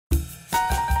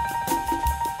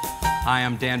Hi,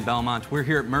 I'm Dan Belmont. We're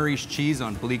here at Murray's Cheese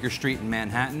on Bleecker Street in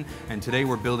Manhattan, and today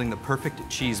we're building the perfect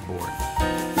cheese board.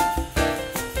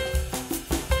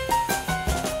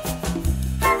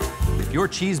 If your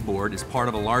cheese board is part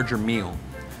of a larger meal,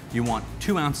 you want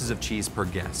 2 ounces of cheese per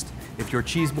guest. If your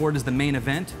cheese board is the main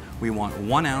event, we want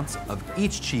 1 ounce of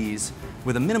each cheese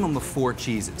with a minimum of 4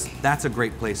 cheeses. That's a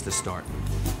great place to start.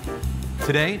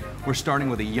 Today, we're starting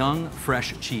with a young,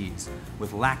 fresh cheese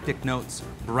with lactic notes,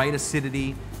 bright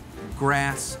acidity,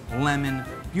 grass, lemon,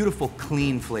 beautiful,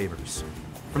 clean flavors.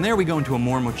 From there, we go into a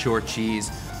more mature cheese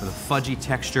with a fudgy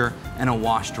texture and a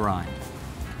washed rind.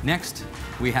 Next,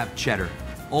 we have cheddar,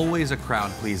 always a crowd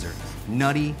pleaser,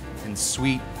 nutty and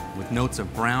sweet with notes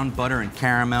of brown butter and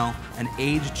caramel, and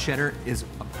aged cheddar is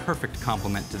a perfect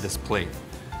complement to this plate.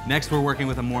 Next, we're working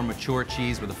with a more mature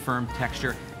cheese with a firm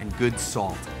texture and good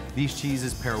salt. These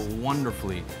cheeses pair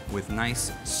wonderfully with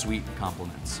nice, sweet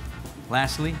complements.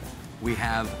 Lastly, we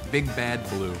have Big Bad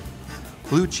Blue.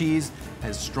 Blue cheese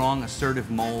has strong,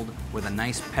 assertive mold with a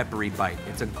nice peppery bite.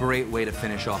 It's a great way to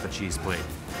finish off a cheese plate.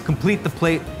 Complete the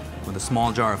plate with a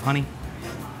small jar of honey,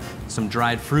 some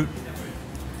dried fruit,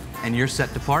 and you're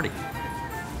set to party.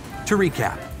 To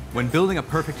recap, when building a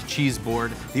perfect cheese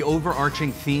board, the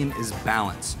overarching theme is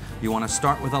balance. You want to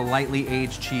start with a lightly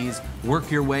aged cheese, work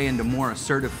your way into more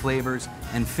assertive flavors,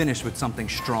 and finish with something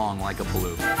strong like a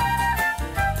blue.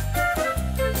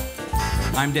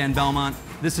 I'm Dan Belmont,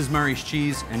 this is Murray's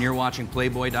Cheese, and you're watching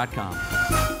Playboy.com.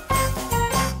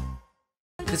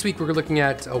 This week we're looking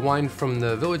at a wine from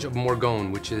the village of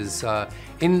Morgon, which is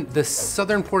in the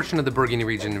southern portion of the Burgundy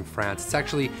region in France. It's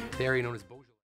actually the area known as